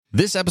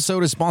This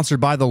episode is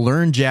sponsored by the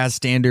Learn Jazz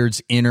Standards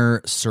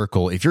Inner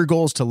Circle. If your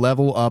goal is to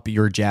level up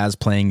your jazz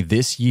playing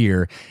this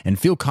year and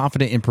feel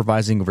confident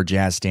improvising over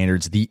jazz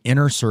standards, the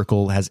Inner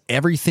Circle has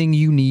everything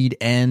you need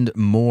and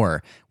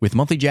more. With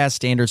monthly jazz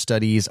standard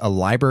studies, a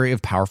library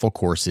of powerful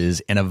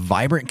courses, and a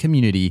vibrant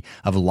community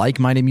of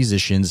like-minded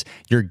musicians,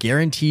 you're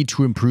guaranteed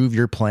to improve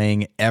your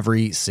playing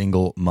every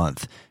single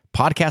month.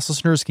 Podcast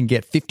listeners can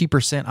get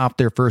 50% off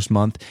their first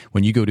month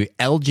when you go to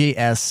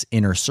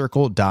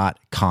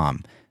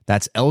ljsinnercircle.com.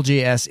 That's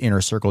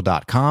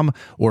ljsinnercircle.com,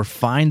 or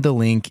find the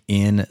link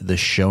in the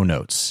show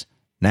notes.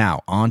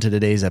 Now, on to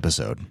today's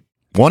episode.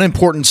 One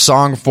important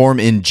song form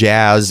in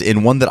jazz,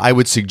 and one that I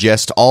would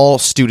suggest all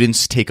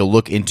students take a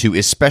look into,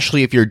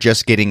 especially if you're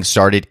just getting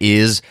started,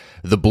 is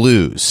the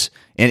blues.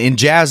 And in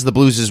jazz, the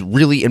blues is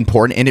really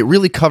important, and it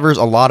really covers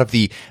a lot of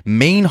the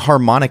main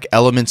harmonic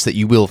elements that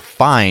you will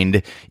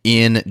find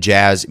in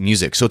jazz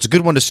music. So it's a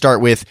good one to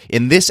start with.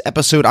 In this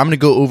episode, I'm going to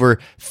go over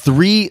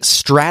 3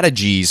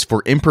 strategies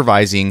for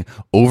improvising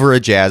over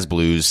a jazz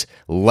blues.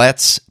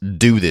 Let's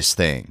do this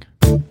thing.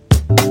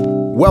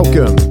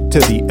 Welcome to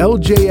the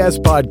LJS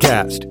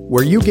Podcast,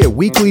 where you get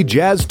weekly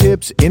jazz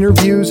tips,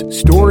 interviews,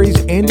 stories,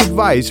 and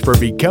advice for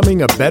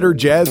becoming a better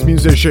jazz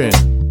musician.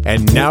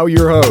 And now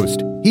your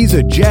host. He's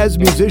a jazz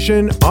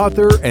musician,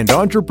 author, and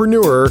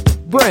entrepreneur,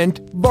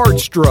 Brent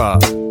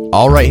Vaartstra.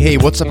 All right, hey,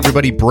 what's up,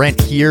 everybody?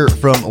 Brent here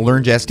from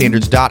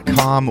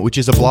LearnJazzStandards.com, which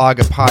is a blog,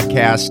 a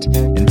podcast,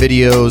 and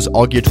videos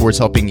all geared towards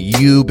helping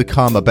you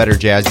become a better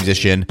jazz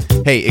musician.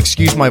 Hey,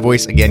 excuse my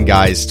voice again,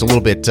 guys. It's a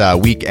little bit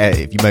weak,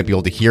 if you might be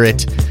able to hear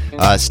it.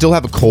 Still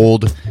have a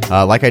cold,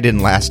 like I did in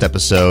last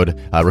episode,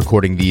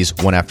 recording these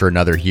one after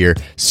another here.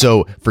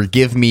 So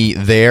forgive me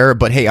there,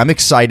 but hey, I'm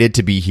excited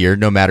to be here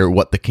no matter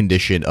what the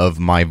condition of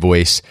my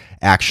voice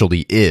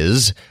actually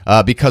is,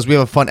 because we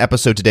have a fun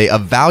episode today, a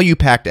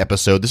value-packed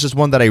episode. This is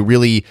one that I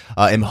really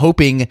am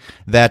hoping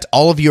that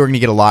all of you are going to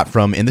get a lot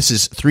from, and this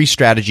is 3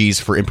 strategies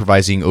for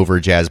improvising over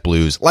jazz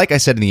blues. Like I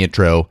said in the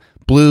intro,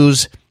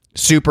 blues,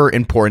 super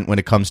important when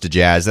it comes to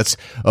jazz. That's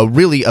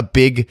really a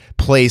big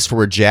place for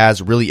where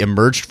jazz really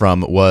emerged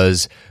from,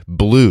 was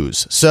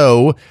blues.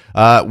 So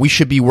we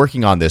should be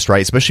working on this,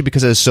 right? Especially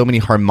because there's so many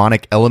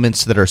harmonic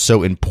elements that are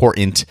so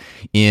important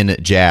in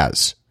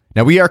jazz.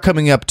 Now, we are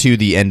coming up to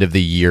the end of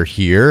the year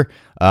here,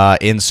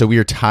 and so we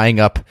are tying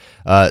up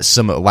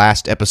some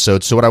last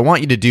episodes. So what I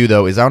want you to do,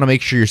 though, is I want to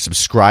make sure you're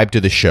subscribed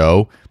to the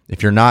show.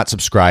 If you're not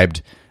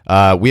subscribed,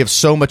 we have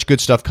so much good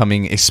stuff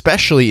coming,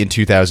 especially in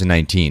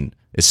 2019.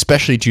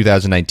 Especially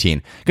 2019.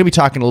 I'm going to be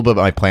talking a little bit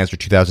about my plans for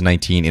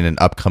 2019 in an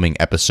upcoming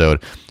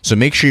episode. So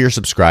make sure you're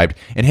subscribed.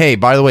 And hey,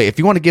 by the way, if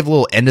you want to give a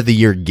little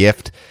end-of-the-year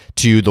gift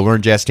to the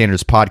Learn Jazz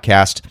Standards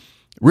podcast,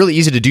 really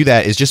easy to do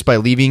that is just by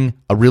leaving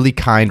a really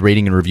kind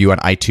rating and review on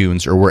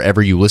iTunes or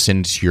wherever you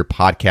listen to your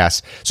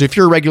podcasts. So if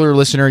you're a regular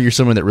listener, you're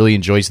someone that really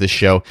enjoys this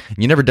show, and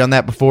you've never done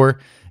that before,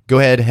 go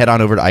ahead, head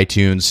on over to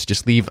iTunes.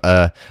 Just leave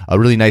a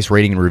really nice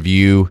rating and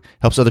review.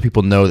 Helps other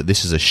people know that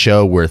this is a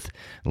show worth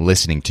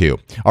listening to.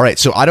 All right,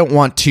 so I don't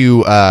want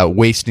to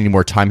waste any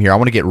more time here. I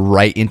want to get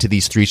right into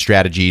these 3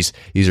 strategies.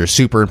 These are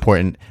super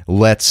important.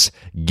 Let's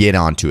get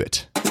on to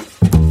it.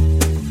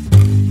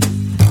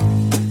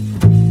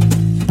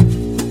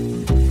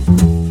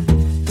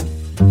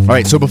 All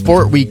right, so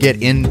before we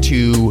get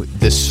into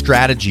the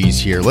strategies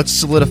here, let's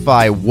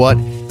solidify what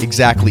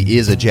exactly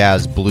is a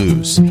jazz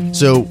blues.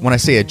 So when I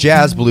say a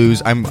jazz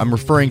blues, I'm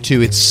referring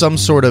to, it's some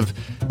sort of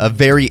a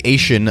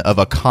variation of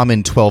a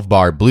common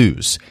 12-bar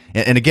blues.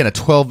 And again, a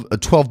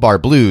 12-bar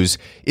blues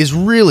is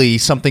really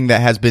something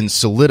that has been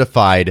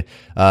solidified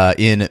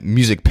in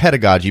music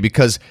pedagogy,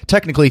 because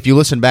technically, if you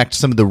listen back to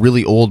some of the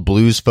really old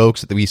blues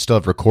folks that we still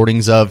have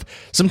recordings of,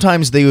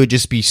 sometimes they would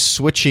just be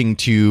switching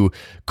to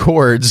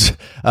chords,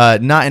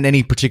 not in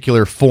any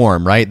particular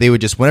form, right? They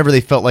would just, whenever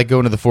they felt like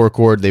going to the 4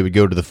 chord, they would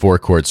go to the 4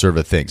 chord sort of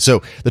a thing.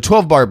 So the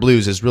 12-bar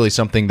blues is really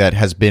something that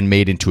has been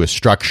made into a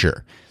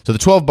structure. So the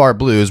 12-bar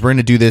blues, we're going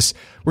to do this.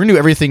 We're going to do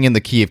everything in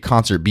the key of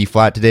concert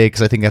B-flat today,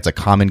 because I think that's a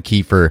common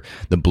key for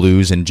the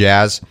blues and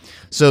jazz.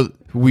 So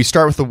we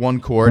start with the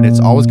 1 chord. It's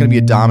always going to be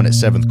a dominant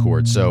 7th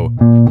chord. So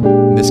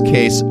in this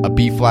case, a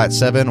B-flat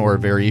 7 or a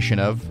variation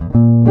of.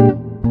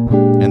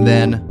 And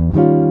then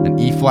an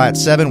E-flat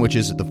 7, which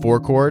is the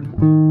 4 chord.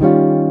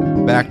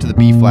 Back to the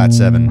B-flat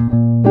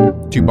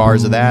 7. 2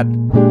 bars of that.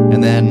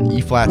 And then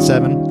E-flat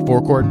 7,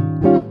 4 chord.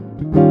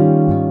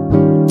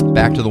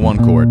 Back to the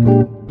 1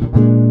 chord.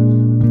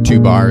 2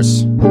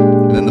 bars,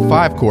 and then the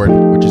 5 chord,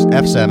 which is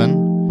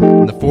F7,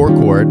 and the 4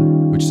 chord,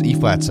 which is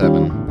E-flat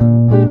 7.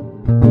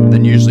 And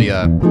then usually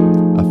a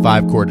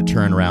 5 chord to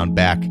turn around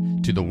back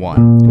to the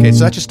 1. Okay,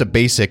 so that's just a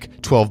basic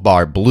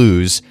 12-bar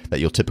blues that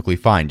you'll typically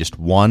find. Just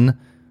 1,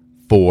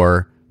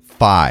 4,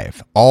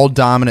 5, all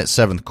dominant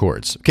 7th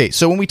chords. Okay,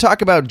 so when we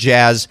talk about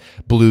jazz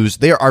blues,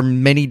 there are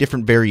many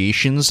different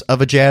variations of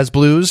a jazz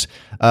blues,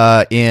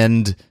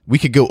 and we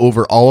could go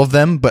over all of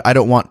them, but I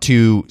don't want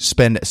to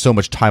spend so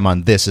much time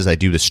on this as I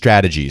do the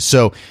strategies.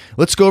 So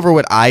let's go over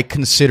what I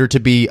consider to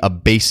be a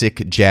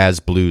basic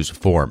jazz blues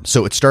form.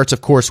 So it starts,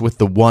 of course, with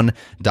the 1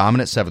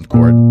 dominant 7th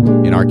chord,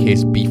 in our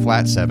case,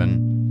 B-flat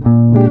 7.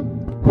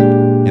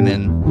 and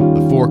then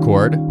the 4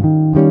 chord,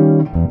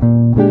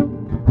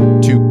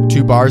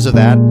 two bars of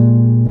that,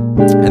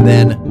 and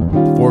then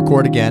 4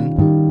 chord again.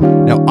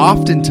 Now,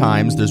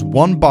 oftentimes there's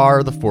 1 bar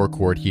of the 4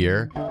 chord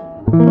here,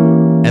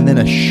 and then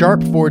a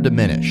sharp 4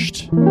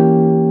 diminished.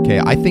 Okay,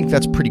 I think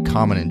that's pretty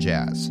common in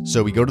jazz.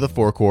 So we go to the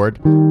 4 chord,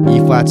 E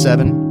flat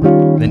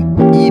 7,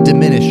 then E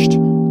diminished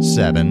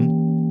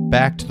 7,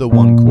 back to the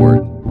 1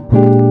 chord.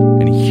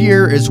 And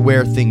here is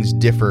where things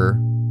differ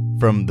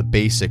from the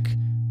basic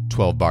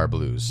 12-bar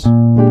blues.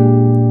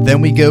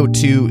 Then we go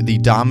to the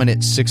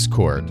dominant 6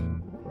 chord,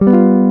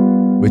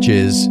 which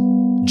is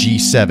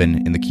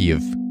G7 in the key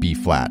of B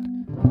flat.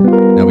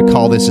 Now we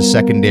call this a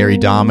secondary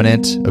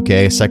dominant,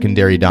 okay,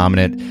 secondary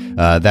dominant.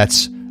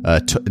 That's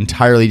an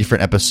entirely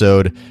different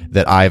episode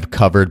that I've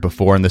covered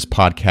before in this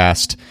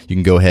podcast. You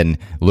can go ahead and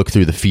look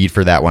through the feed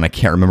for that one. I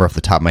can't remember off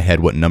the top of my head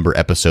what number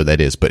episode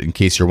that is, but in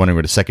case you're wondering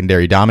what a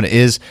secondary dominant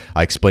is,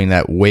 I explained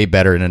that way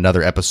better in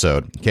another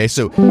episode. Okay,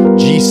 so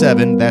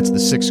G7, that's the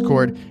 6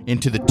 chord,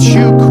 into the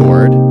 2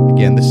 chord.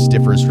 Again, this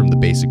differs from the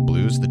basic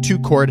blues. The 2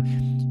 chord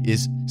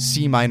is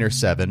C minor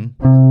 7,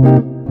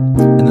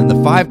 and then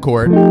the 5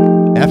 chord,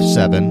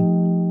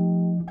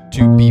 F7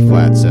 to B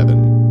flat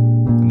 7.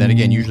 And then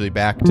again, usually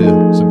back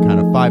to some kind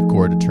of 5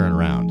 chord to turn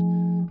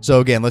around. So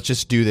again, let's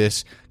just do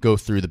this, go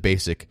through the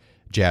basic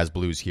jazz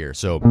blues here.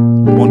 So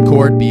 1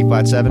 chord, B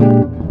flat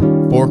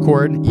 7, 4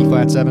 chord, E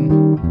flat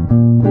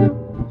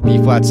 7, B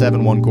flat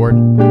 7, 1 chord,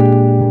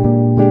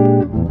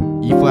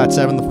 E flat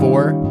 7, the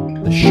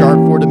 4, the sharp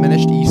 4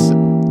 diminished, E,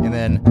 and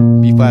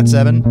then B flat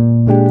 7,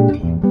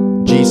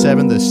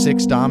 G7, the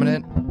 6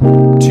 dominant,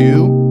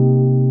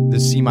 2, the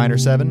C minor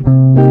 7,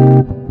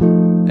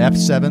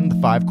 F7, the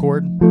 5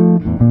 chord,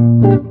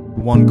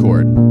 1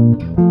 chord.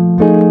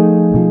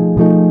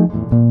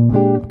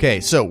 Okay,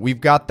 so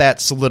we've got that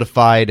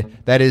solidified.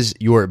 That is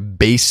your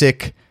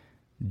basic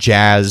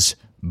jazz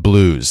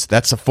blues.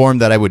 That's a form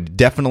that I would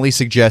definitely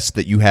suggest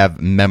that you have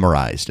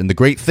memorized. And the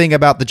great thing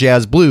about the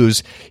jazz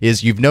blues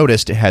is you've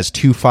noticed it has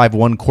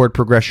 2-5-1 chord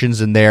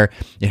progressions in there.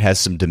 It has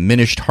some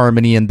diminished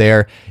harmony in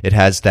there. It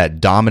has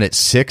that dominant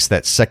 6,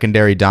 that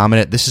secondary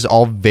dominant. This is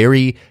all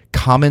very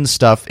common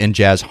stuff in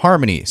jazz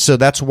harmony. So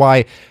that's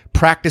why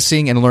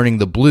practicing and learning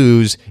the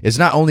blues is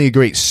not only a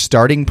great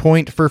starting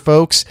point for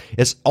folks,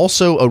 it's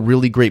also a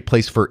really great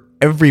place for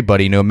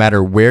everybody, no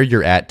matter where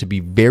you're at, to be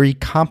very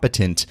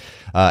competent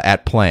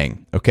at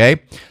playing. Okay?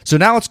 So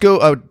now let's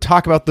go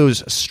talk about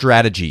those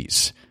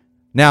strategies.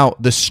 Now,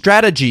 the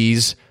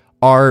strategies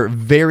are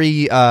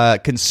very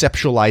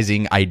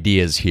conceptualizing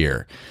ideas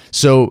here.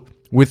 So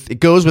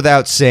it goes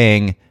without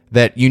saying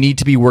that you need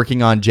to be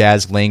working on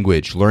jazz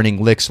language, learning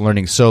licks,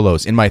 learning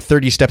solos. In my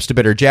 30 Steps to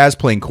Better Jazz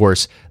Playing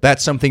course,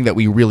 that's something that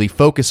we really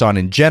focus on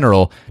in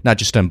general, not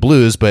just on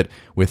blues, but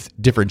with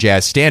different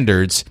jazz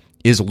standards,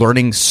 is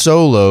learning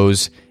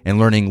solos and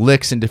learning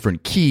licks in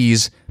different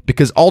keys,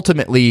 because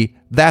ultimately,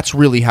 that's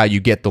really how you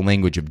get the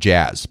language of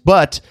jazz.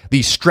 But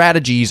these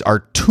strategies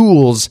are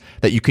tools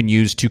that you can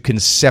use to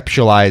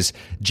conceptualize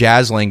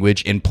jazz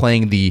language in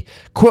playing the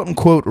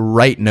quote-unquote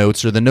right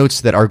notes, or the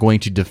notes that are going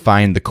to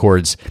define the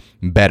chords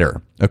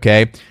better,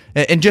 okay?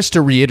 And just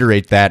to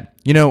reiterate that,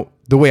 you know,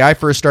 the way I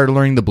first started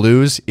learning the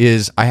blues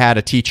is I had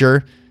a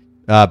teacher,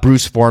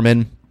 Bruce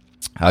Foreman,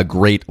 a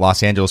great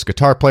Los Angeles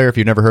guitar player, if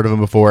you've never heard of him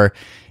before.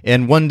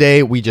 And one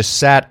day we just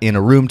sat in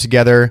a room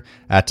together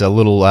at a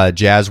little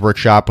jazz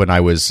workshop when I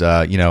was,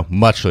 I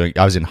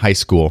was in high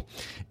school.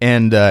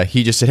 And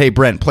he just said, "Hey,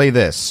 Brent, play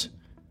this."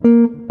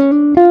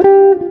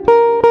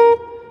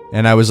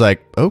 And I was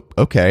like, "Oh,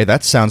 okay,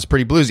 that sounds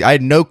pretty bluesy." I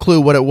had no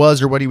clue what it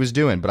was or what he was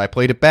doing, but I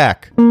played it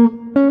back.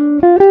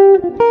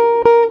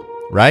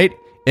 Right?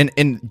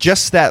 And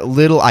just that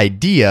little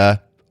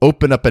idea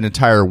opened up an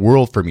entire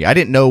world for me. I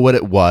didn't know what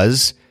it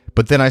was,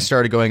 but then I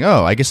started going,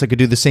 oh, I guess I could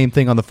do the same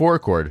thing on the 4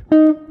 chord.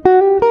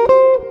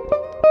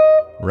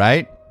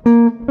 Right?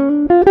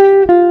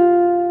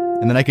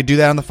 And then I could do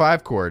that on the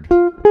 5 chord.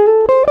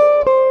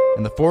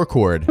 And the 4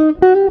 chord.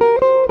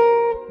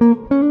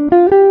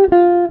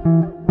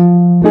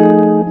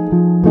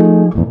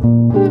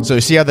 So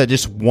you see how that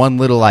just one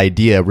little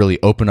idea really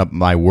opened up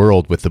my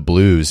world with the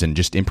blues and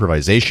just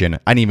improvisation.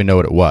 I didn't even know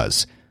what it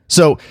was.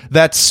 So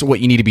that's what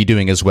you need to be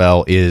doing as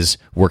well, is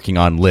working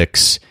on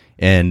licks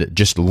and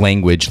just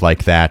language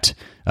like that,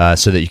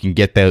 so that you can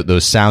get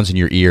those sounds in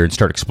your ear and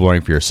start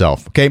exploring for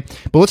yourself, okay?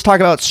 But let's talk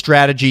about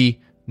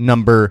strategy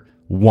number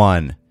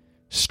 1.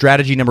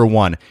 Strategy number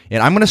 1.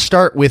 And I'm going to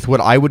start with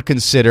what I would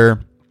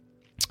consider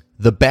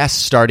the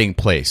best starting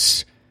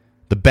place.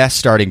 The best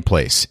starting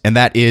place. And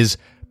that is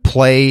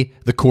play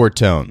the chord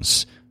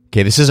tones.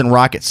 Okay, this isn't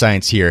rocket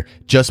science here.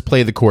 Just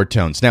play the chord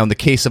tones. Now, in the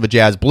case of a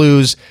jazz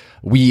blues,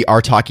 we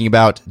are talking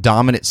about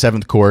dominant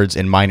 7th chords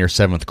and minor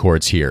 7th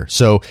chords here.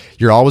 So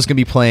you're always going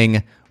to be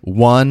playing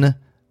 1,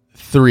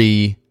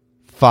 3,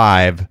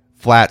 5,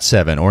 flat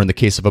 7. Or in the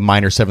case of a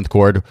minor 7th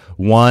chord,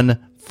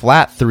 1,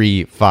 flat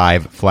 3,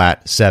 5,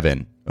 flat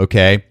 7.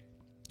 Okay?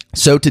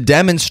 So to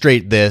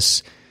demonstrate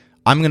this,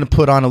 I'm going to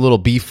put on a little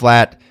B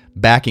flat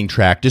backing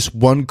track, just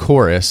one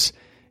chorus,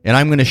 and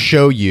I'm going to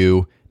show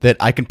you that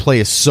I can play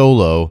a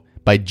solo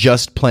by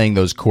just playing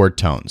those chord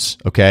tones,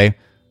 okay?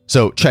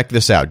 So check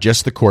this out,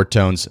 just the chord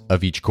tones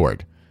of each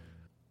chord.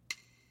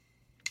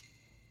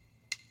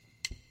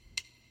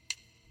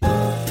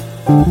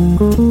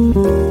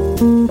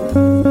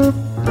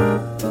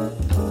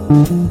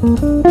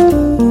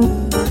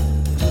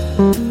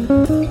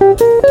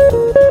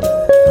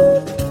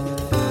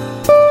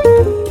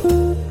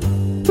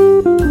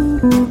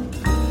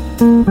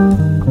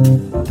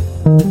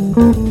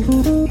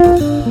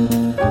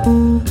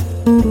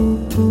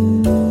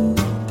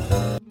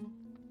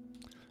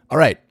 All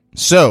right,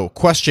 so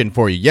question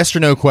for you, yes or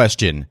no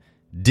question.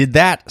 Did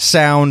that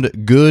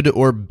sound good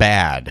or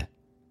bad?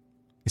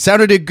 It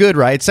sounded good,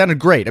 right? It sounded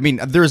great. I mean,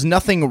 there's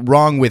nothing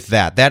wrong with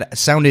that. That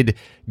sounded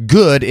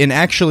good, and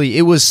actually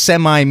it was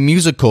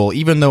semi-musical,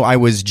 even though I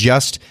was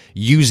just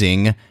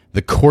using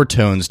the chord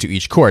tones to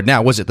each chord.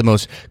 Now, was it the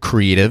most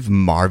creative,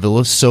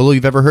 marvelous solo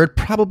you've ever heard?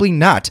 Probably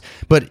not.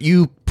 But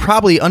you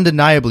probably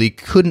undeniably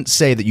couldn't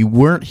say that you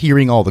weren't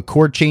hearing all the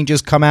chord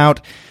changes come out,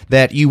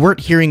 that you weren't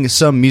hearing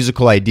some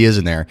musical ideas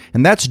in there.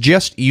 And that's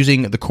just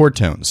using the chord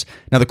tones.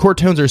 Now, the chord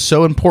tones are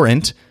so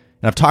important,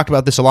 and I've talked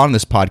about this a lot on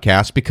this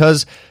podcast,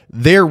 because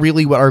they're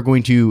really what are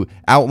going to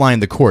outline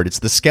the chord. It's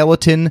the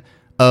skeleton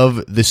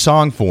of the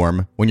song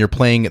form when you're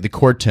playing the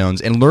chord tones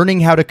and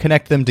learning how to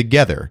connect them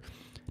together.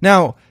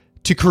 Now,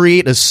 to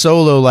create a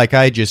solo like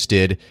I just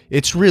did,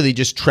 it's really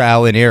just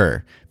trial and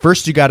error.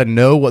 First, you got to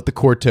know what the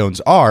chord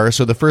tones are,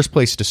 so the first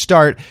place to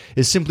start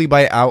is simply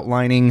by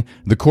outlining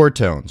the chord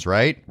tones,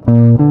 right?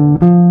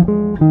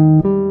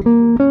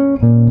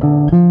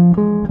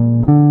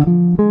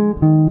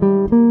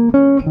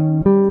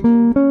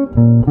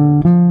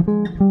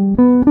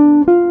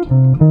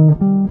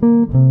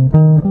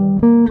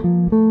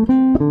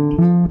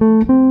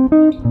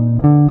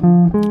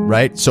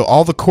 Right? So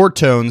all the chord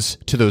tones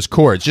to those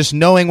chords, just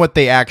knowing what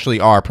they actually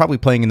are, probably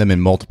playing them in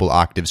multiple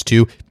octaves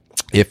too,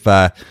 if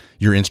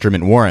your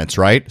instrument warrants,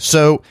 right?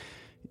 So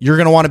you're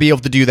going to want to be able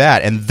to do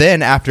that. And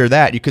then after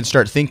that, you can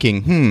start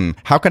thinking,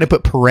 how can I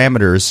put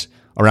parameters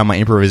around my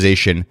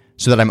improvisation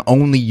so that I'm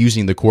only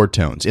using the chord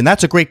tones? And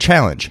that's a great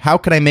challenge. How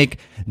can I make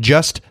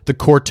just the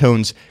chord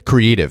tones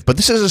creative? But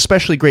this is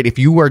especially great if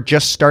you are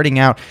just starting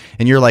out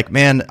and you're like,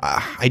 man,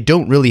 I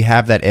don't really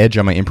have that edge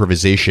on my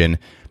improvisation.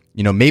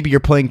 You know, maybe you're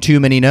playing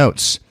too many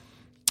notes.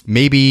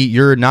 Maybe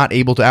you're not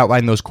able to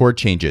outline those chord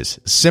changes.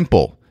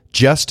 Simple.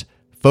 Just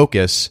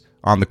focus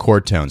on the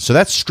chord tones. So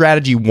that's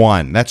strategy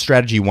one. I'm going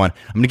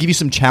to give you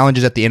some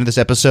challenges at the end of this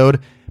episode,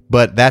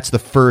 but that's the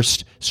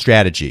first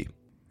strategy.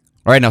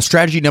 All right, now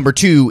strategy number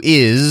 2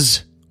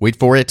 is, wait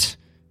for it,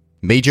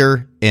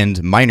 major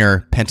and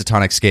minor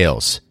pentatonic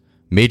scales.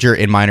 Major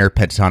and minor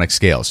pentatonic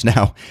scales.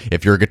 Now,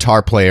 if you're a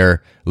guitar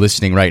player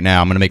listening right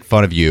now, I'm going to make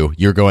fun of you.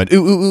 You're going,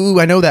 ooh,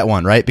 I know that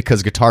one, right?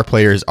 Because guitar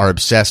players are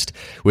obsessed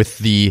with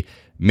the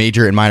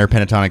major and minor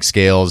pentatonic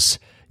scales.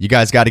 You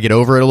guys got to get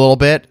over it a little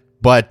bit.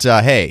 But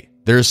hey,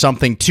 there's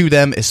something to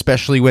them,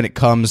 especially when it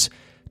comes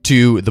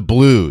to the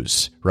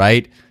blues,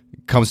 right?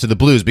 It comes to the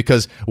blues,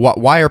 because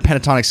why are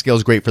pentatonic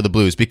scales great for the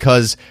blues?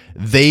 Because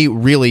they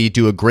really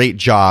do a great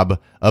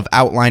job of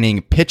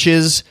outlining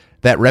pitches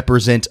that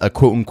represent a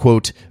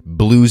quote-unquote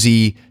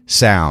bluesy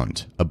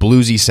sound,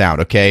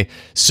 okay?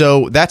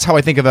 So that's how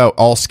I think about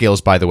all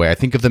scales, by the way. I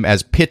think of them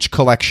as pitch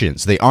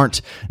collections. They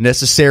aren't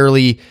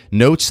necessarily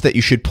notes that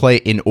you should play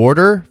in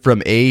order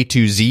from A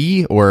to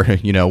Z, or,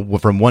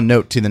 from one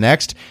note to the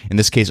next. In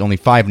this case, only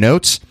 5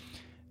 notes.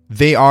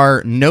 They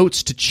are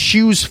notes to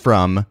choose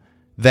from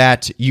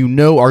that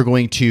are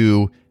going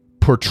to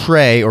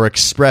portray or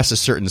express a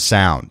certain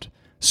sound.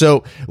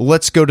 So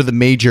let's go to the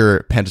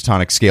major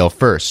pentatonic scale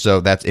first. So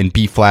that's in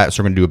B flat.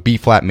 So we're going to do a B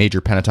flat major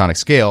pentatonic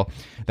scale.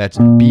 That's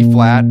B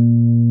flat,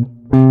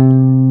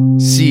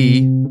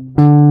 C,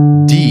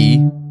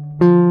 D,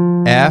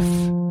 F,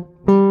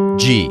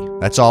 G.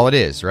 That's all it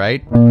is,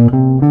 right?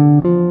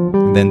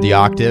 And then the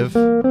octave.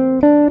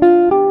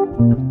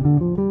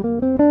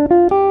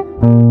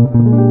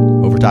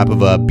 Over top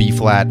of a B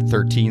flat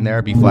 13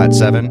 there, B flat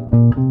 7.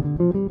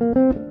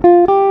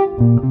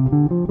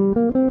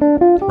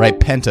 Right,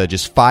 penta,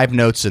 just 5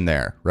 notes in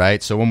there,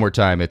 right? So one more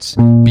time, it's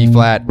B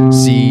flat,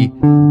 C,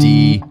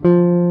 D,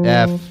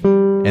 F,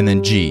 and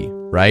then G,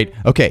 right?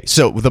 Okay,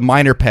 so the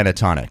minor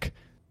pentatonic.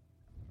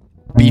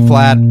 B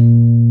flat,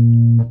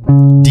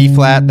 D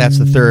flat, that's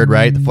the third,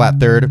 right? The flat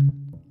third.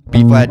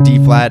 B flat, D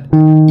flat,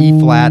 E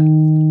flat,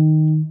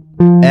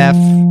 F,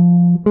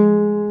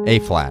 A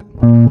flat.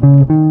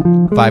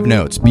 5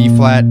 notes, B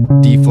flat,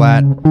 D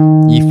flat,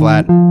 E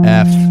flat,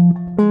 F,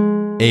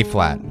 A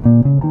flat.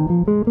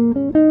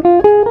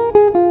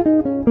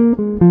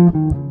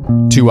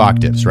 2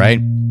 octaves, right?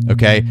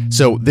 Okay,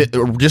 so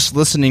just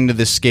listening to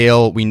this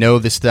scale, we know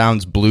this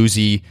sounds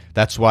bluesy.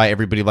 That's why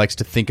everybody likes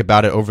to think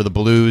about it over the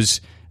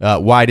blues.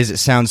 Why does it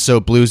sound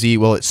so bluesy?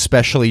 Well, it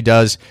especially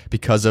does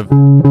because of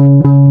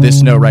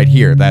this note right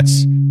here.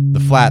 That's the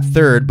flat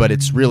third, but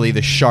it's really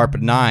the sharp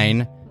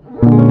 9.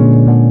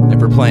 If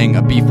we're playing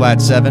a B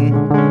flat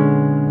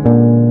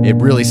 7, it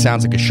really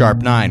sounds like a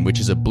sharp 9, which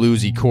is a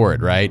bluesy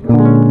chord, right?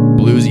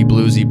 Bluesy,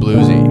 bluesy,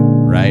 bluesy,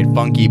 right?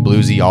 Funky,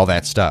 bluesy, all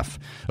that stuff.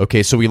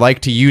 Okay, so we like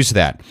to use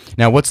that.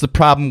 Now, what's the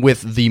problem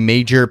with the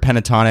major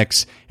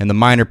pentatonics and the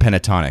minor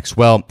pentatonics?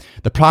 Well,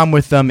 the problem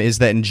with them is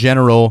that in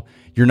general,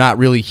 you're not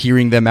really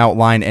hearing them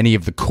outline any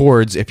of the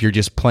chords if you're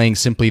just playing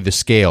simply the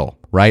scale,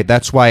 right?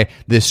 That's why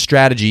this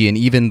strategy and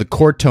even the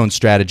chord tone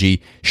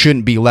strategy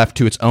shouldn't be left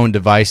to its own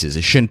devices.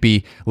 It shouldn't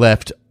be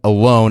left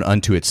alone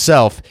unto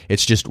itself.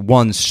 It's just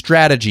one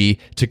strategy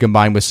to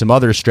combine with some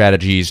other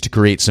strategies to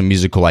create some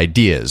musical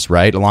ideas,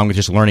 right? Along with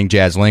just learning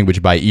jazz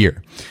language by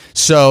ear.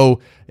 So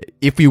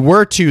if we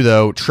were to,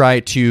 though, try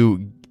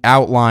to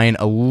outline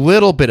a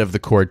little bit of the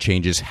chord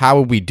changes, how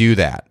would we do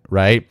that,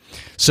 right?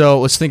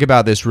 So let's think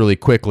about this really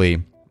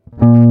quickly.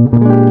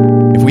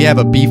 If we have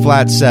a B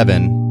flat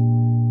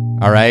 7,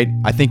 all right,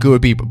 I think it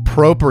would be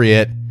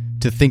appropriate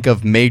to think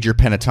of major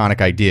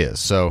pentatonic ideas.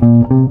 So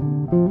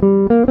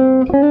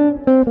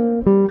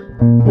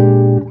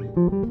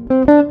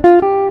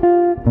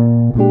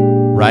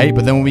right,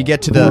 but then when we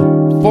get to the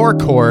 4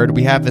 chord,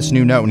 we have this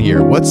new note in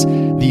here. What's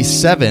the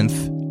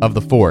 7th of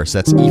the 4? So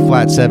that's E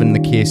flat 7 in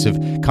the case of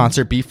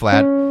concert B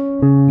flat.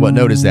 What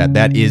note is that?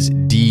 That is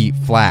D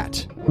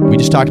flat. We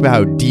just talked about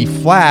how D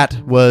flat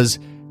was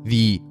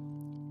the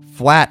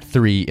flat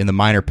 3 in the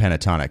minor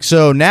pentatonic.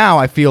 So now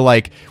I feel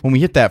like when we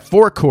hit that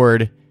 4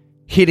 chord,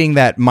 hitting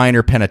that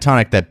minor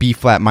pentatonic, that B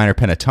flat minor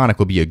pentatonic,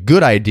 will be a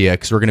good idea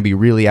because we're going to be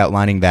really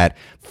outlining that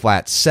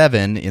flat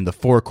 7 in the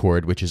 4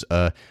 chord, which is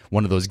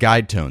one of those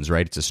guide tones,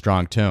 right? It's a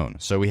strong tone.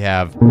 So we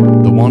have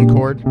the 1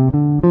 chord,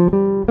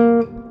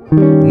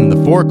 and then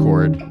the 4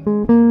 chord.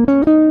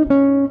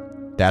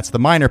 That's the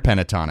minor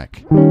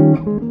pentatonic.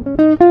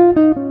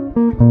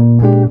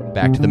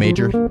 Back to the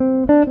major. To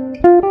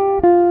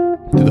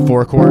the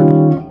 4 chord.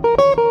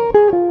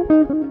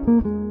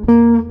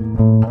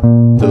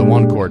 To the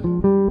 1 chord.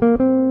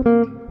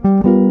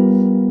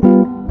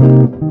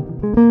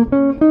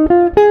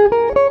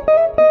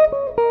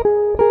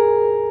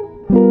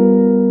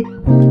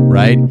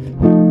 Right?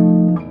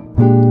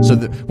 So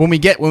when we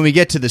get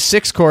to the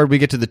 6 chord, we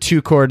get to the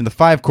 2 chord and the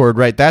 5 chord,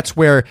 right? That's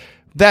where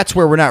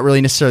we're not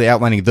really necessarily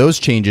outlining those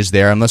changes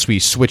there unless we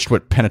switched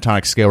what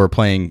pentatonic scale we're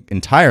playing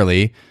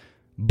entirely,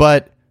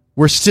 but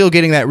we're still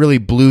getting that really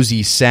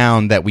bluesy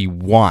sound that we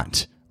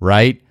want,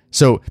 right?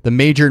 So the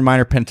major and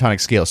minor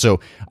pentatonic scale. So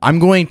I'm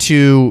going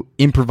to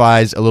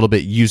improvise a little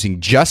bit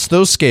using just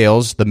those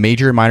scales, the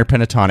major and minor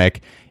pentatonic,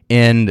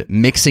 and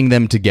mixing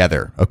them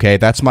together, okay?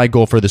 That's my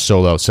goal for the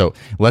solo. So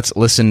let's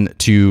listen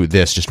to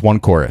this, just one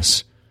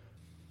chorus.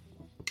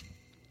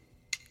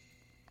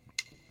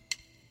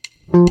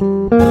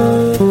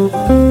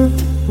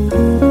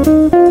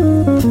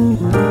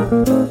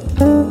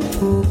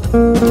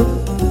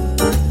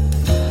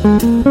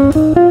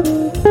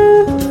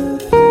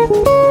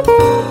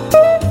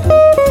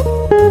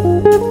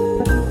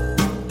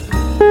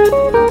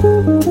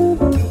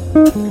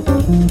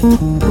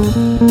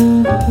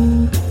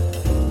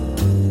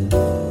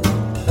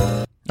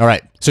 All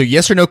right, so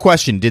yes or no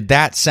question, did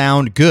that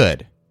sound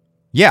good?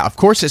 Yeah, of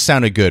course it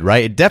sounded good,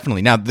 right? It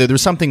definitely. Now,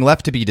 there's something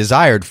left to be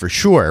desired for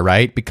sure,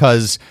 right?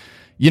 Because,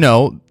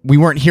 we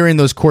weren't hearing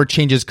those chord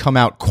changes come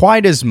out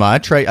quite as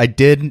much, right? I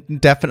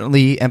did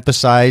definitely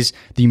emphasize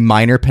the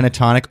minor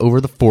pentatonic over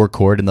the 4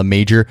 chord and the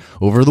major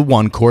over the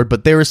 1 chord,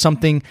 but there was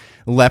something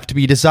left to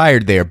be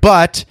desired there.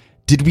 But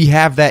did we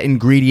have that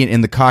ingredient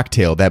in the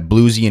cocktail, that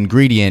bluesy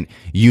ingredient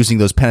using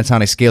those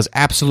pentatonic scales?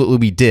 Absolutely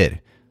we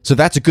did. So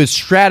that's a good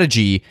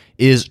strategy,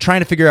 is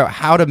trying to figure out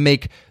how to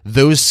make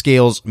those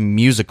scales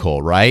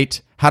musical,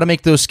 right? How to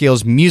make those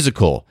scales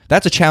musical.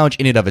 That's a challenge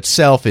in and of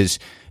itself, is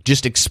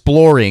just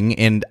exploring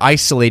and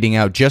isolating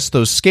out just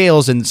those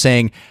scales and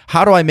saying,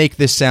 how do I make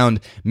this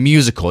sound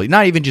musical?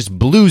 Not even just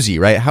bluesy,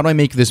 right? How do I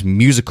make this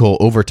musical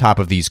over top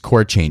of these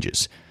chord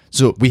changes?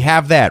 So we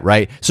have that,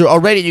 right? So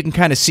already you can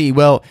kind of see,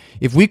 well,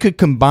 if we could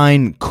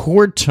combine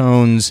chord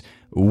tones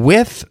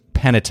with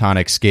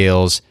pentatonic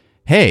scales,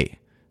 hey,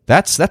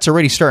 that's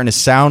already starting to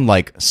sound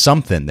like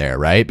something there,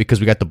 right?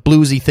 Because we got the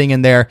bluesy thing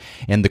in there,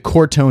 and the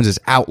chord tones is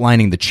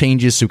outlining the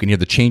changes, so we can hear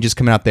the changes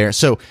coming out there.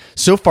 So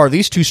far,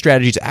 these two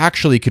strategies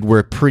actually could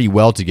work pretty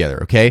well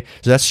together, okay?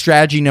 So that's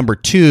strategy number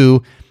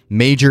 2,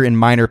 major and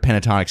minor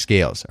pentatonic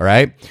scales, all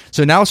right?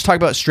 So now let's talk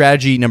about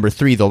strategy number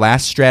 3, the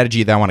last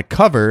strategy that I want to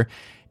cover,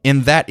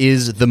 and that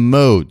is the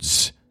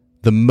modes.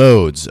 The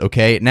modes,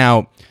 okay?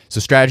 Now,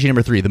 so strategy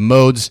number 3, the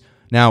modes.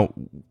 Now,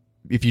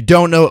 if you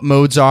don't know what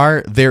modes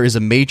are, there is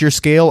a major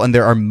scale and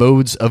there are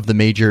modes of the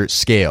major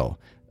scale.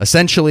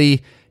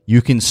 Essentially,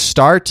 you can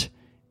start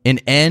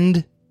and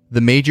end the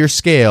major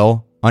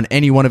scale on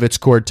any one of its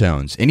chord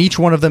tones, and each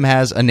one of them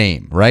has a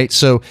name, right?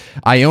 So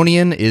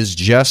Ionian is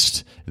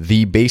just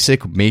the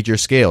basic major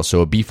scale.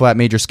 So a B flat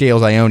major scale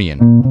is Ionian,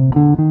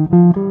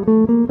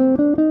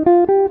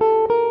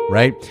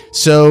 right?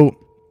 So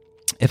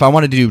if I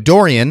wanted to do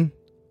Dorian,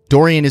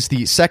 Dorian is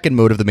the second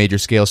mode of the major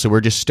scale. So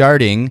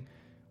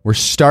we're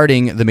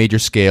starting the major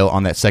scale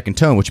on that second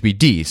tone, which would be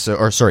D, C.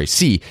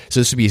 So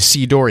this would be a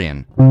C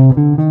Dorian.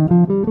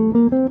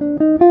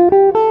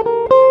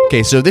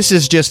 Okay, so this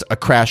is just a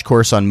crash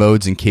course on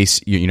modes in case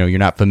you're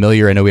not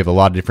familiar. I know we have a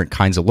lot of different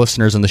kinds of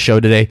listeners on the show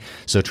today,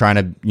 so trying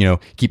to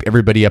keep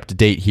everybody up to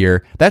date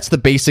here. That's the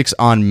basics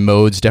on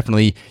modes.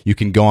 Definitely, you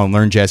can go on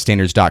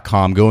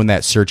LearnJazzStandards.com, go in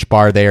that search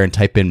bar there and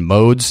type in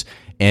modes,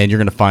 and you're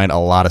going to find a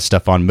lot of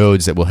stuff on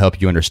modes that will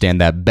help you understand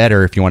that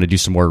better if you want to do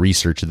some more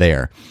research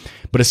there.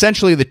 But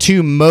essentially, the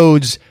two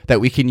modes that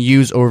we can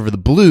use over the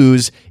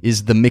blues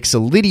is the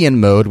Mixolydian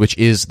mode, which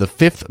is the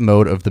fifth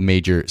mode of the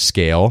major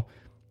scale,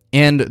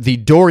 and the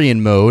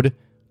Dorian mode,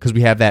 because we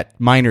have that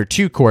minor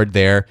 2 chord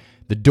there,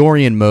 the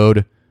Dorian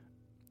mode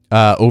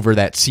over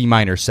that C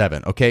minor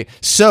 7, okay?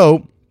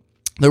 So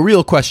the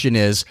real question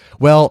is,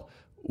 well,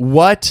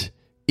 what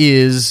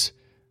is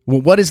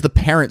the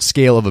parent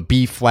scale of a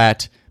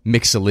B-flat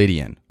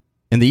Mixolydian?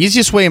 And the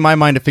easiest way in my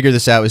mind to figure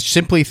this out is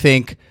simply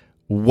think,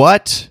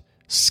 what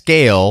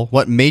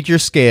major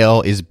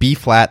scale is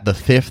B-flat the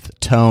fifth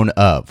tone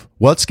of?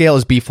 What scale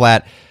is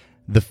B-flat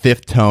the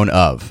fifth tone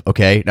of?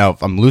 Okay, now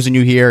if I'm losing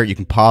you here, you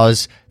can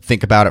pause,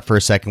 think about it for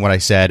a second what I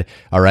said,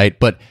 all right?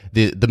 But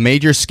the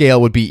major scale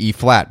would be E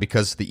flat,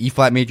 because the E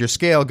flat major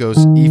scale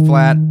goes E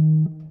flat,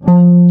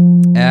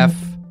 F,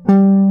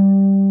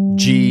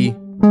 G,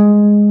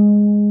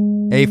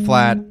 A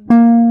flat,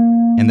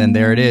 and then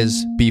there it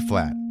is, B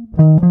flat.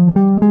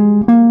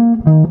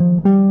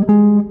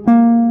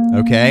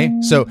 Okay,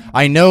 so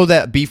I know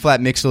that B flat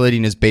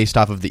Mixolydian is based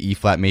off of the E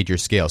flat major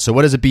scale. So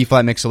what is a B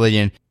flat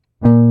Mixolydian?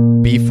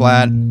 B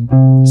flat,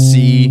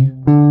 C,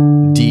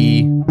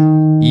 D,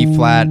 E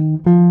flat,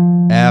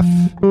 F,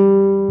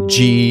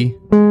 G.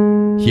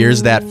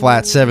 Here's that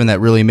flat 7 that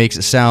really makes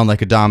it sound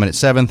like a dominant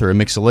 7th or a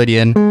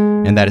Mixolydian,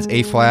 and that is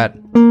A flat,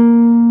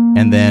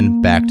 and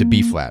then back to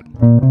B flat.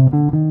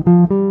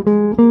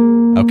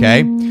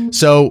 Okay,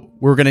 so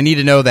we're going to need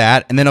to know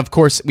that, and then of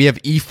course we have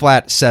E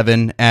flat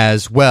 7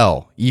 as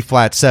well. E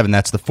flat 7,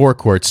 that's the 4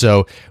 chord,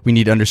 so we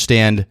need to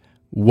understand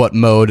what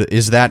mode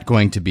is that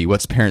going to be?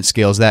 What's parent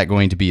scale is that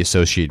going to be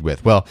associated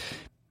with? Well,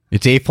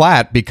 it's A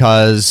flat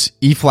because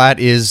E flat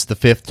is the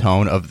fifth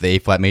tone of the A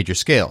flat major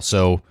scale.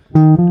 So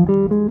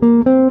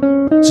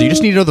you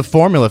just need to know the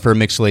formula for a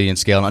Mixolydian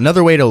scale.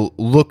 Another way to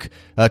look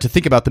to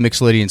think about the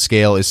Mixolydian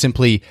scale is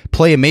simply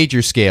play a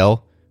major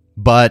scale,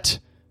 but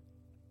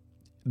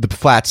the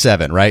flat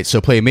 7, right?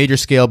 So play a major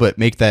scale, but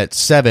make that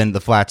 7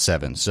 the flat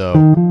 7. So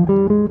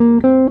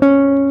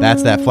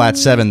that's that flat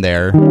 7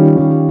 there.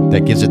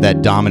 That gives it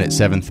that dominant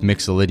 7th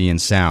Mixolydian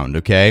sound,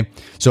 okay?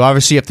 So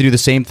obviously you have to do the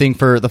same thing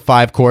for the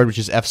 5 chord, which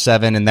is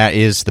F7, and that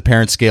is the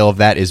parent scale of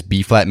that is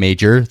B flat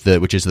major,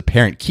 which is the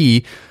parent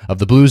key of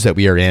the blues that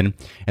we are in.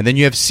 And then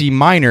you have C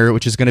minor,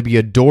 which is going to be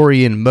a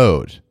Dorian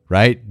mode,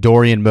 right?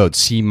 Dorian mode,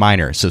 C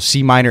minor. So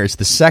C minor is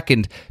the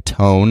second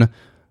tone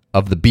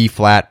of the B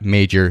flat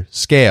major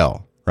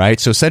scale, right?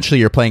 So essentially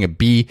you're playing a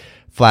B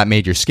flat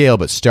major scale,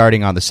 but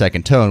starting on the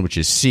second tone, which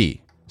is C.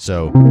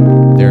 So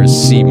there's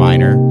C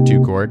minor,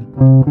 2 chord.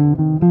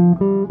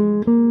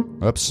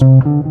 Oops.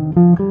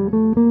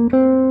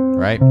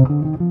 Right?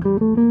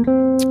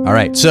 All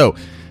right, so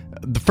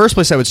the first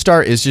place I would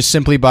start is just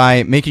simply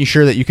by making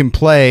sure that you can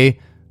play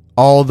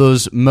all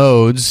those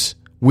modes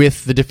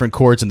with the different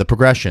chords and the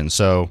progression.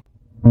 So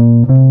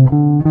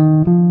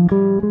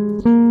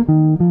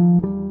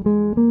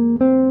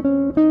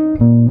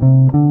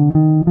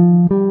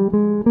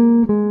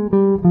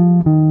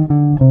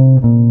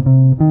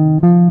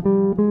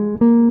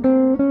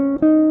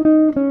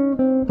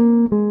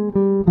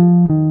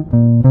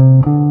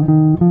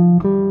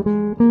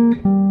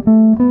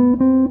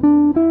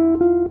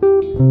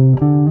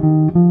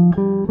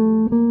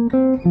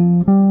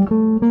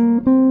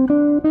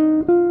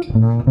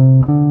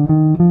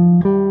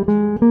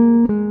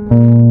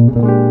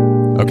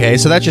okay,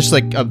 so that's just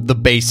like the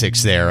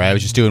basics there. Right? I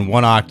was just doing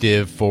 1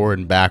 octave forward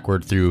and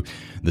backward through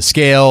the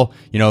scale.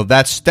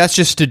 That's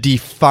just to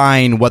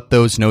define what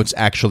those notes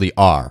actually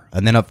are.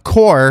 And then, of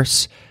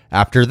course,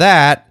 after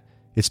that,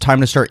 it's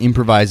time to start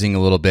improvising a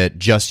little bit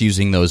just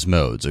using those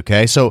modes,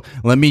 okay? So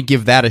let me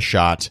give that a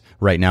shot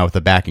right now with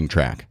the backing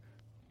track.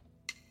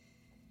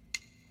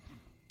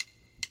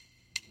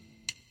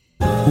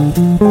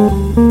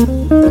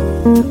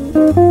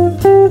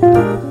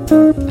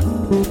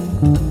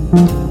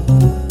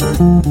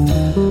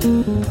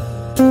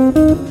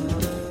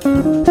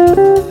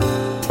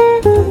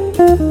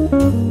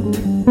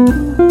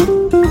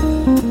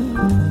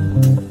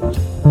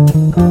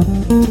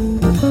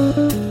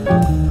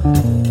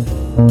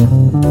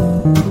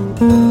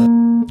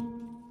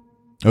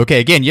 Okay,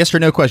 again, yes or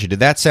no question. Did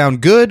that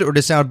sound good or did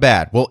it sound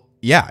bad? Well,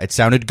 yeah, it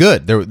sounded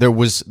good. There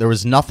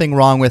was nothing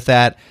wrong with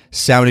that.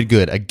 Sounded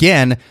good.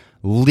 Again,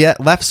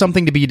 left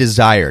something to be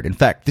desired. In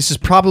fact, this is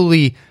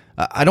probably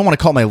I don't want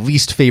to call it my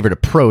least favorite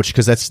approach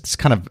because it's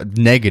kind of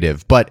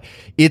negative, but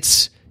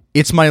it's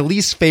my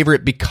least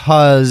favorite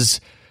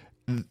because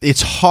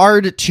it's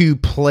hard to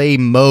play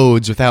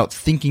modes without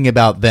thinking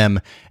about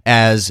them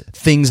as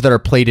things that are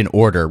played in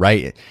order,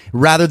 right?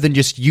 Rather than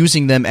just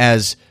using them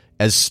as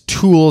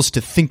tools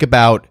to think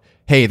about,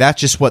 hey, that's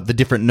just what the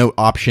different note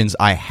options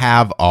I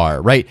have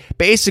are, right?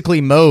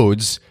 Basically,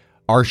 modes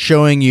are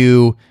showing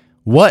you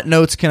what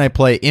notes can I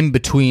play in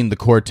between the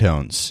chord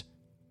tones?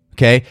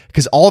 Okay,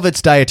 because all of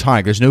it's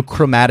diatonic. There's no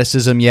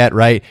chromaticism yet,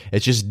 right?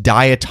 It's just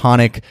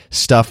diatonic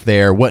stuff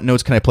there. What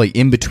notes can I play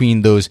in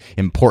between those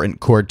important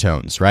chord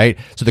tones, right?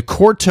 So the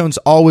chord tones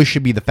always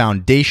should be the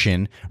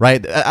foundation,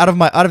 right? Out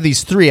of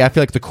these three, I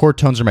feel like the chord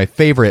tones are my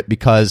favorite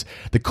because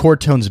the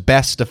chord tones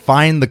best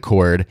define the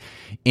chord.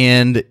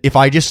 And if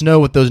I just know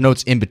what those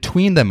notes in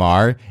between them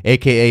are,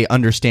 aka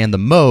understand the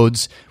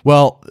modes,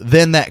 well,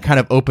 then that kind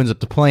of opens up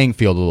the playing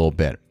field a little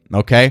bit,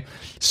 okay?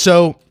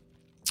 So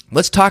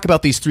let's talk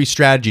about these three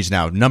strategies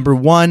now. Number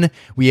one,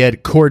 we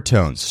had chord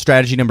tones.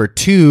 Strategy number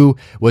two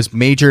was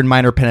major and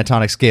minor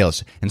pentatonic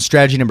scales. And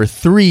strategy number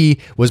three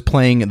was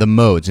playing the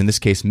modes, in this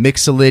case,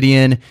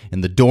 Mixolydian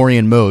and the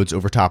Dorian modes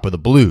over top of the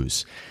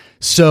blues.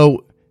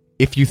 So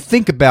if you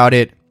think about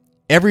it,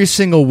 every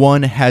single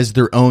one has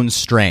their own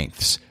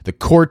strengths. The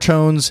chord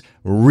tones,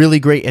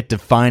 really great at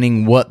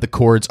defining what the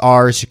chords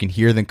are so you can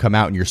hear them come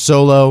out in your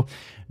solo.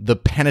 The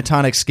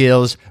pentatonic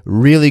scales,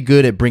 really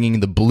good at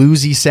bringing the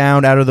bluesy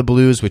sound out of the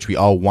blues, which we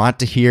all want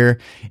to hear.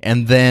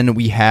 And then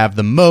we have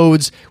the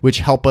modes, which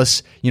help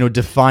us,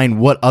 define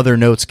what other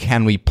notes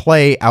can we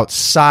play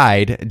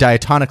outside,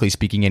 diatonically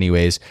speaking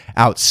anyways,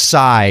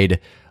 outside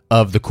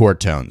of the chord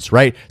tones,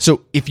 right?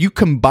 So if you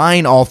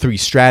combine all three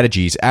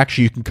strategies,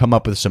 actually you can come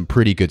up with some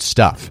pretty good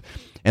stuff.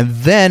 And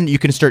then you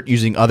can start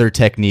using other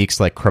techniques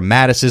like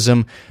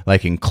chromaticism,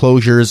 like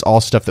enclosures,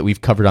 all stuff that we've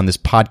covered on this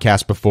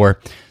podcast before.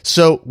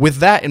 So with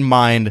that in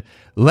mind,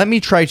 let me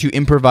try to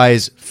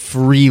improvise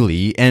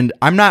freely. And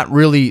I'm not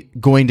really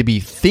going to be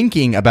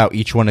thinking about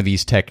each one of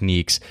these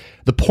techniques.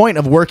 The point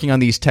of working on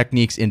these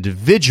techniques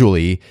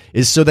individually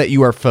is so that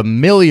you are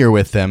familiar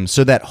with them,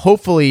 so that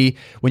hopefully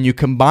when you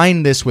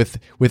combine this with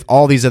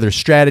all these other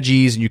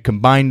strategies, and you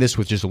combine this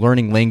with just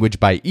learning language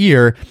by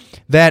ear,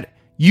 that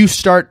you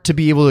start to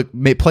be able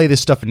to play this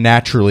stuff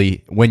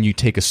naturally when you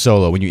take a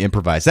solo, when you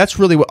improvise. That's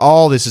really what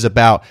all this is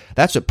about.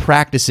 That's what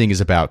practicing is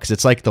about, because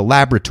it's like the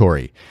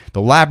laboratory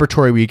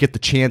where you get the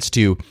chance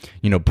to,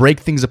 break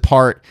things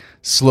apart,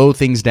 slow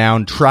things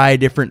down, try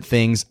different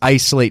things,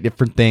 isolate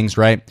different things,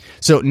 right?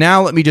 So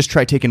now let me just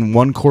try taking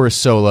one chorus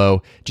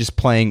solo, just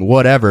playing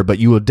whatever, but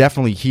you will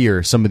definitely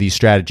hear some of these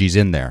strategies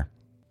in there.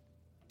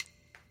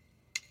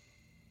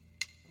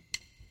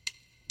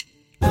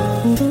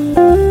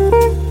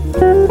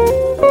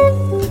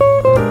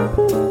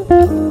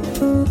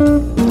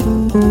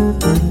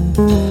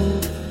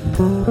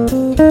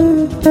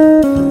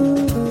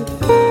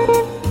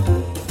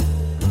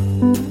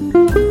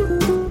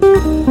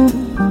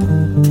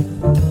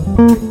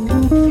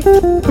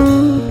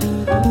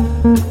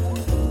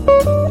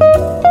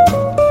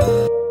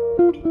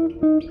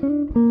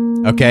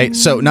 Okay,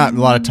 so not a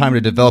lot of time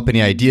to develop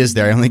any ideas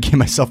there. I only gave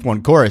myself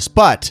one chorus,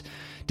 but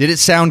did it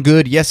sound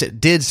good? Yes, it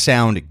did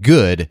sound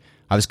good.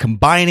 I was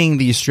combining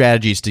these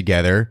strategies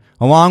together,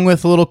 along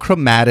with a little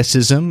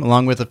chromaticism,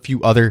 along with a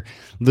few other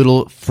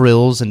little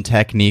frills and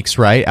techniques,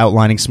 right?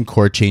 Outlining some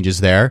chord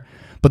changes there.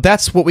 But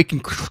that's what we can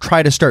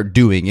try to start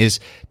doing, is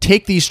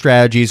take these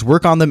strategies,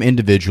 work on them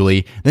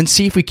individually, then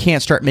see if we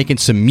can't start making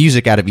some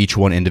music out of each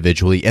one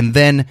individually, and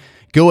then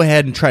go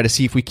ahead and try to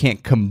see if we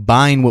can't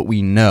combine what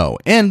we know.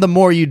 And the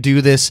more you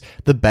do this,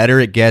 the better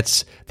it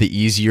gets, the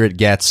easier it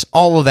gets,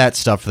 all of that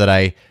stuff that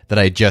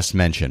I just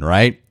mentioned,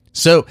 right?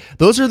 So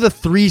those are the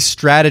three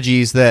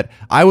strategies that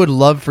I would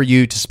love for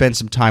you to spend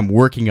some time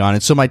working on.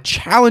 And so my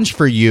challenge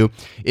for you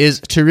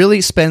is to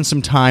really spend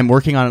some time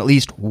working on at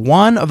least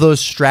one of those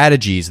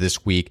strategies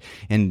this week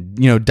and,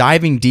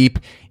 diving deep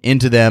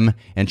into them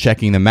and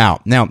checking them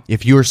out. Now,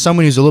 if you're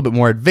someone who's a little bit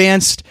more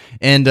advanced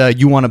and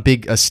you want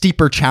a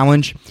steeper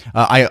challenge,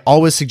 I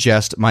always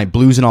suggest my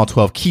Blues in All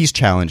 12 Keys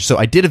challenge. So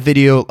I did a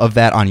video of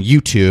that on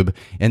YouTube,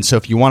 and so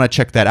if you want to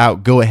check that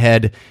out, go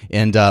ahead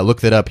and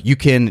look that up. You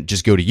can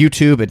just go to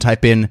YouTube and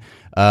type in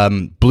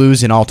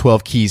Blues in All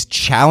 12 Keys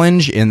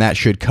challenge, and that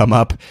should come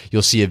up.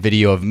 You'll see a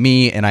video of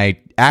me, and I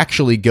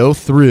actually go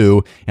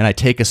through and I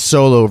take a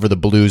solo over the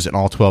blues in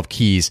all 12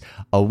 keys.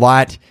 A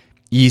lot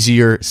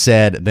easier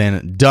said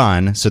than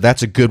done, so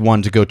that's a good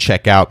one to go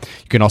check out.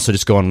 You can also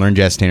just go on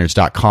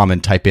LearnJazzStandards.com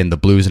and type in the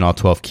blues in all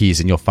 12 keys,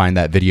 and you'll find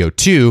that video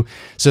too.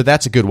 So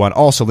that's a good one.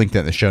 Also linked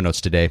in the show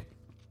notes today.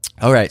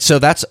 All right, so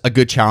that's a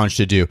good challenge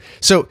to do.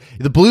 So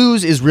the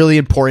blues is really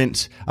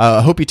important.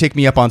 I hope you take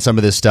me up on some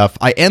of this stuff.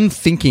 I am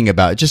thinking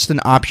about just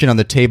an option on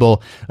the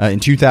table in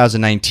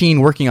 2019,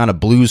 working on a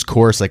blues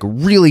course, like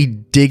really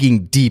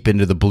digging deep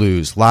into the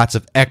blues. Lots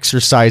of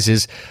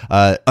exercises,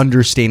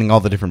 understanding all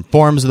the different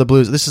forms of the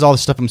blues. This is all the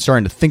stuff I'm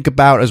starting to think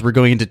about as we're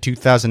going into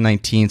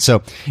 2019.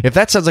 So if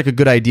that sounds like a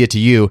good idea to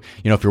you,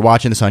 if you're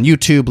watching this on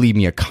YouTube, leave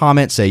me a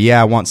comment, say,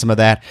 yeah, I want some of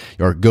that,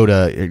 or go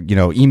to,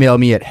 email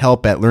me at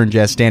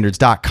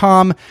help@learnjazzstandards.com.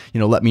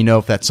 Let me know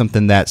if that's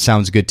something that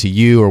sounds good to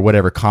you, or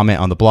whatever, comment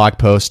on the blog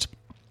post.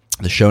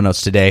 the show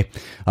notes today.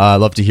 I'd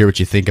love to hear what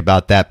you think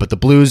about that. But the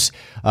blues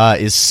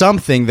is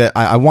something that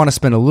I want to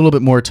spend a little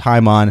bit more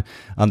time on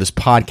this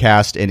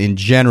podcast and in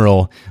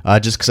general,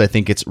 just because I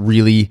think it's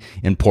really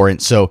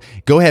important. So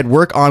go ahead,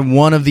 work on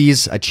one of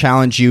these. I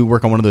challenge you,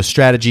 work on one of those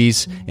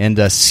strategies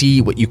and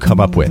see what you come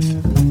up with.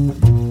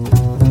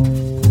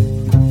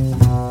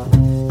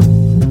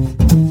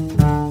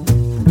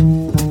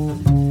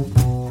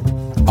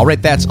 All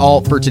right, that's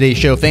all for today's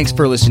show. Thanks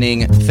for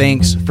listening.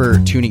 Thanks for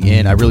tuning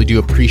in. I really do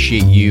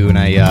appreciate you,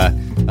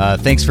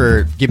 and thanks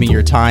for giving me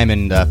your time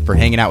and for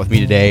hanging out with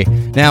me today.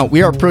 Now,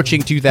 we are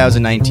approaching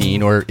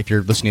 2019, or if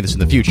you're listening to this in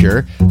the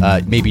future,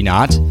 maybe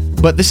not.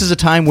 But this is a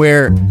time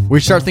where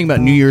we start thinking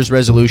about New Year's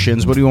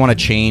resolutions. What do we want to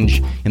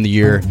change in the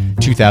year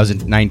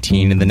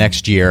 2019, in the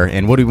next year,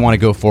 and what do we want to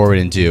go forward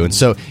and do? And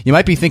so you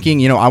might be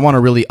thinking, I want to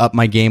really up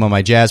my game on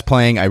my jazz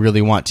playing. I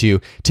really want to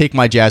take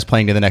my jazz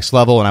playing to the next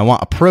level, and I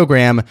want a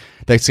program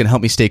that's going to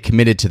help me stay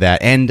committed to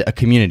that and a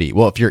community.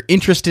 Well, if you're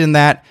interested in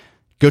that,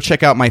 go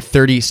check out my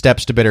 30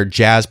 Steps to Better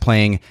Jazz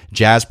Playing,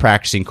 Jazz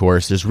Practicing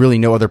course. There's really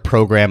no other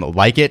program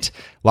like it.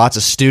 Lots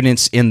of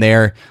students in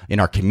there in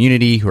our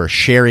community who are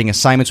sharing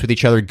assignments with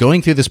each other,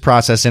 going through this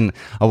process, and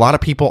a lot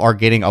of people are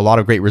getting a lot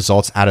of great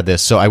results out of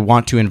this. So I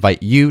want to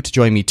invite you to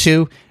join me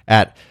too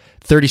at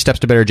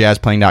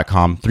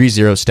 30stepstobetterjazzplaying.com,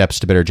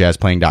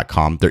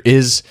 30stepstobetterjazzplaying.com. There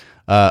is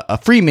a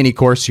free mini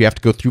course you have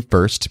to go through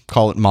first.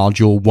 Call it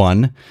Module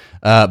 1.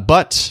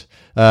 But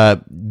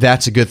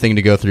that's a good thing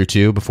to go through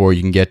too before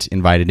you can get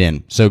invited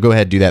in. So go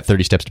ahead and do that,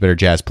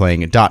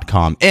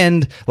 30stepstobetterjazzplaying.com.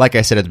 And like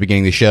I said at the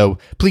beginning of the show,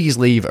 please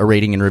leave a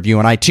rating and review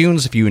on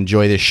iTunes if you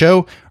enjoy this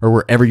show or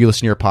wherever you listen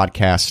to your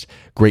podcast.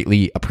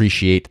 Greatly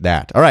appreciate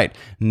that. All right,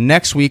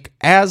 next week,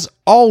 as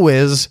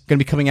always, going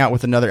to be coming out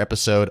with another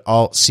episode.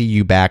 I'll see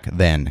you back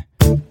then.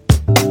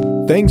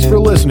 Thanks for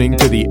listening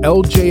to the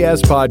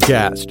LJS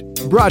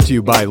Podcast, brought to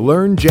you by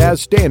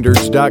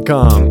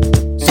LearnJazzStandards.com.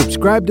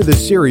 Subscribe to the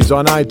series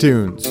on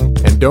iTunes,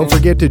 and don't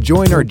forget to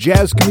join our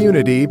jazz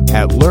community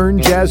at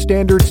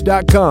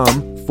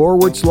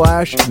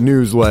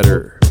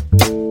LearnJazzStandards.com/newsletter.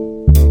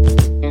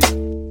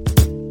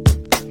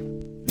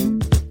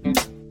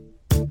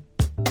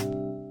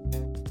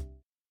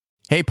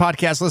 Hey,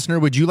 podcast listener,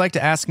 would you like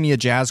to ask me a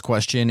jazz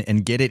question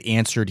and get it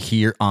answered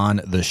here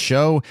on the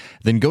show?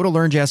 Then go to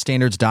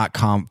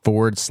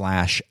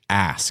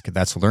LearnJazzStandards.com/ask.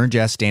 That's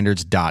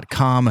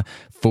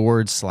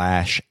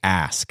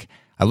LearnJazzStandards.com/ask.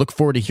 I look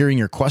forward to hearing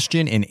your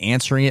question and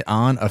answering it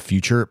on a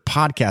future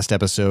podcast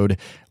episode.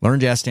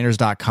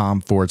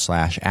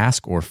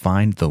 LearnJazzStandards.com/ask or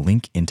find the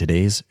link in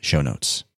today's show notes.